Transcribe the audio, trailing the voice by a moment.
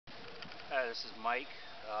This is Mike.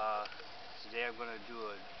 Today I'm going to do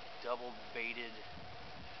a double baited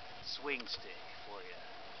swing stick for you.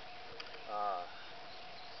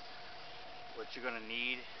 What you're going to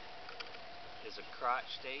need is a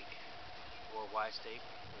crotch stake or Y stake,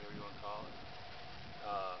 whatever you want to call it.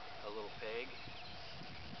 A little peg,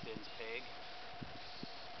 Finn's peg,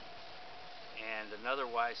 and another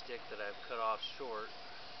Y stick that I've cut off short,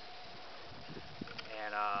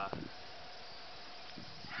 and I've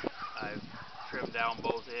trimmed down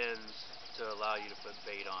both ends to allow you to put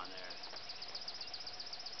bait on there.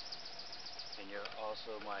 And you're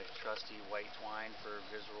also my trusty white twine for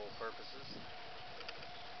visual purposes.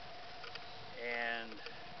 And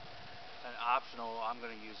an optional, I'm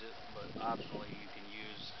going to use it, but optionally you can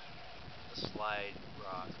use a slide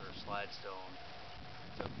rock or slide stone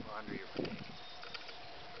for under your peg.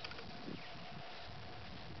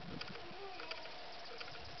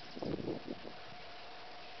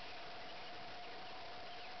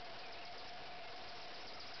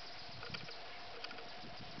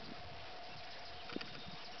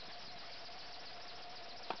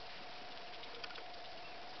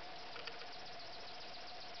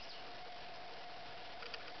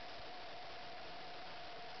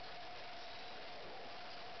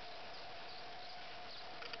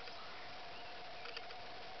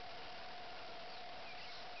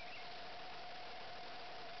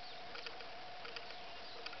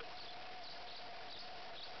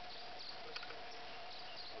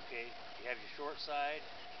 Okay, you have your short side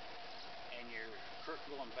and your crook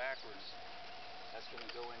going backwards. That's going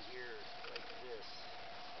to go in here like this.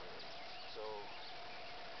 So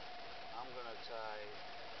I'm going to tie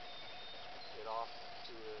it off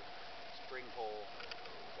to the spring pole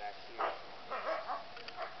back here.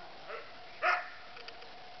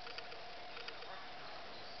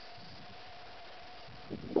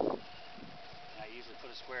 And I usually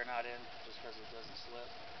put a square knot in just because it doesn't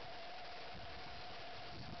slip.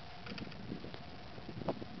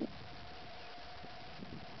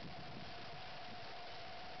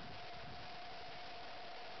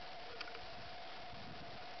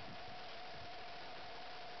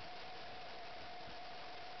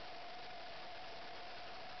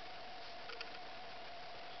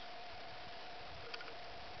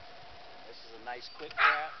 This is a nice quick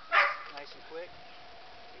trap, nice and quick.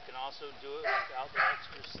 You can also do it without the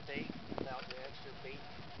extra stake, without the extra bait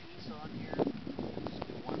piece on here. Just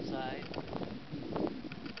do one side.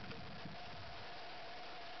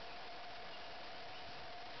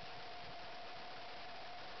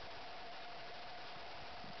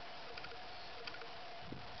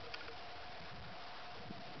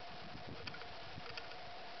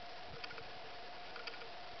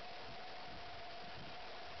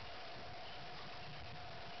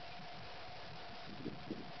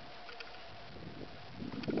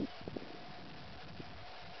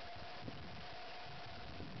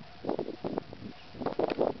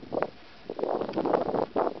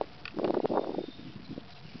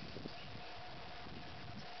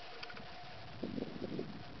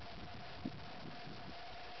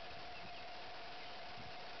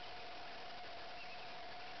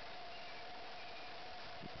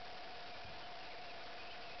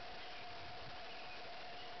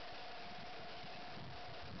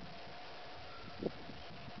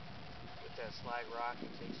 That slide rock, it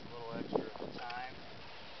takes a little extra time.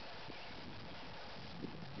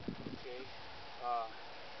 Okay, I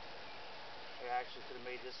actually could have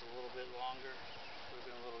made this a little bit longer, would have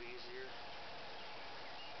been a little easier.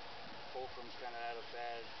 Fulcrum's kind of at a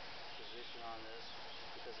bad position on this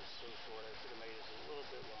because it's so short. I should have made this a little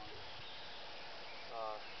bit longer.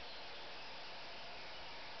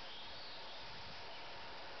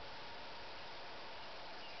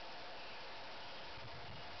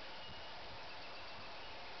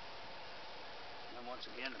 Once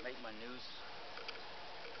again, to make my noose,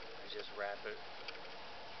 I just wrap it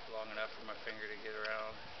long enough for my finger to get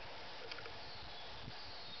around,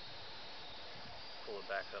 pull it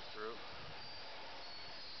back up through,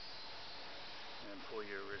 and then pull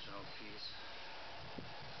your original piece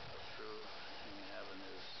up through, and you have a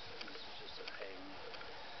noose. This is just a hang.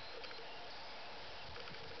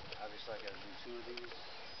 Obviously I got to do two of these.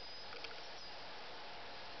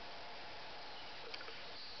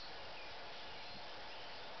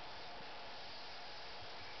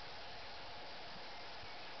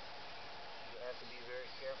 Have to be very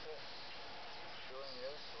careful doing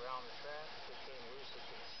this around the trap. If it came loose, it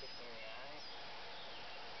could stick me in the eye.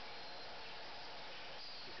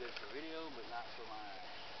 Be good for video, but not for my eye.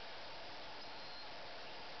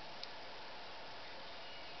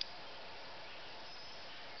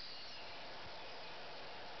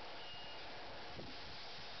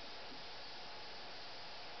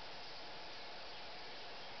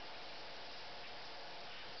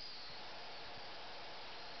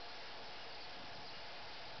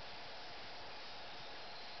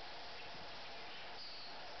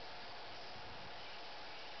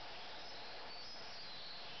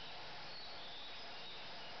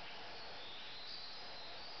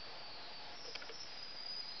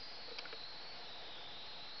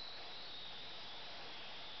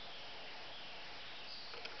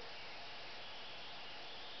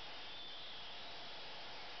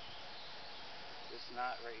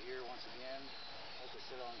 knot right here, once again, like I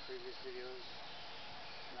said on previous videos,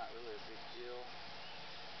 not really a big deal.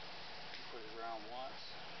 You put it around once,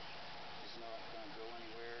 it's not going to go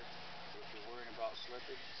anywhere. If you're worrying about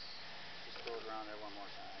slippage, just throw it around there one more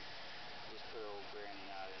time. Just put an old granny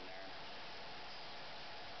knot in there.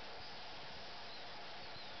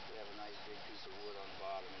 We have a nice big piece of wood on the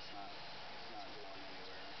bottom. It's not going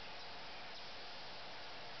anywhere.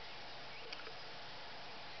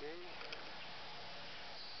 Okay.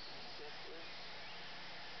 Check this.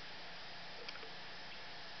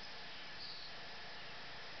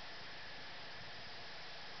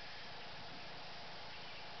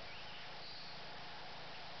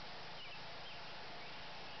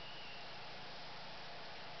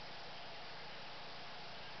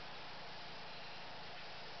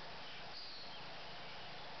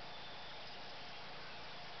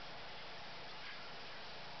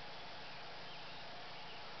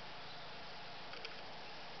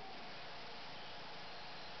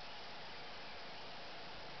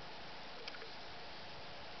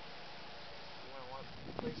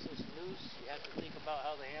 Place this loose, you have to think about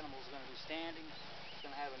how the animal is going to be standing. It's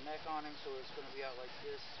going to have a neck on him, so it's going to be out like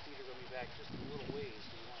this. His feet are going to be back just a little ways,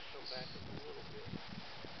 so you want to come back just a little bit.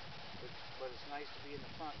 But it's nice to be in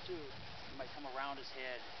the front too. You might come around his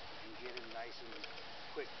head and get him nice and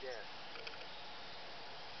quick death.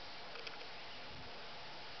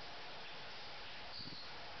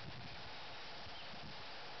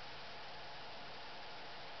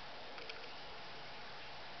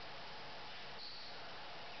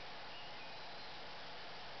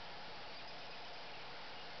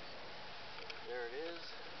 There it is.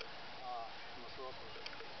 I'm going to throw up a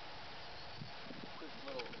quick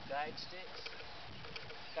little guide sticks.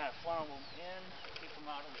 Kind of funnel them in, keep them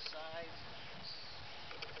out of the sides.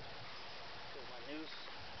 Because my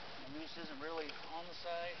noose isn't really on the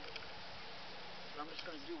side. So I'm just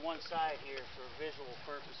going to do one side here for visual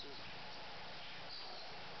purposes.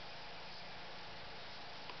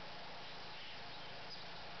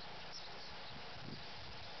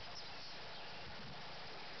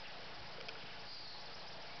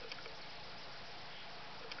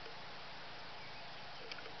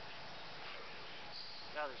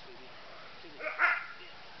 Now there, sweetie.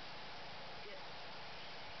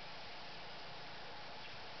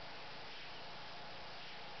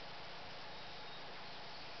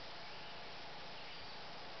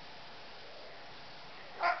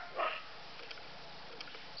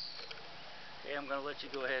 Okay, I'm going to let you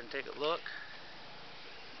go ahead and take a look.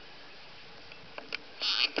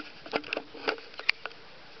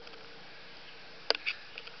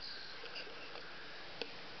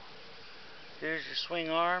 Here's your swing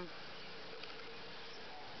arm,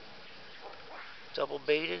 double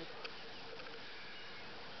baited.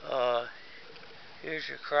 Here's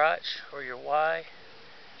your crotch or your Y.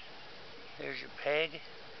 There's your peg,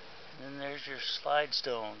 and then there's your slide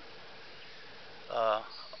stone.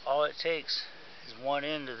 All it takes is one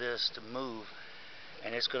end of this to move,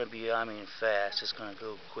 and it's going to be, I mean, fast. It's going to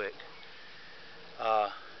go quick.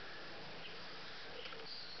 I'm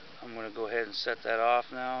going to go ahead and set that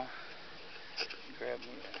off now. Grab me,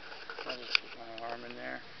 I'll just put my arm in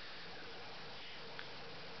there.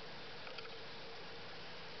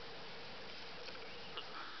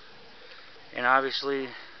 And obviously,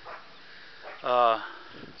 I'm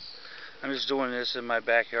just doing this in my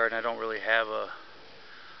backyard, and I don't really have a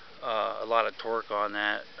lot of torque on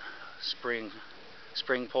that spring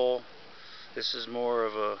pole. This is more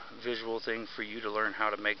of a visual thing for you to learn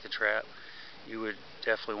how to make the trap. You would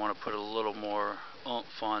definitely want to put a little more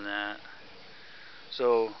oomph on that.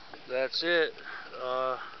 So that's it.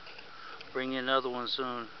 Bring you another one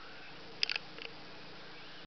soon.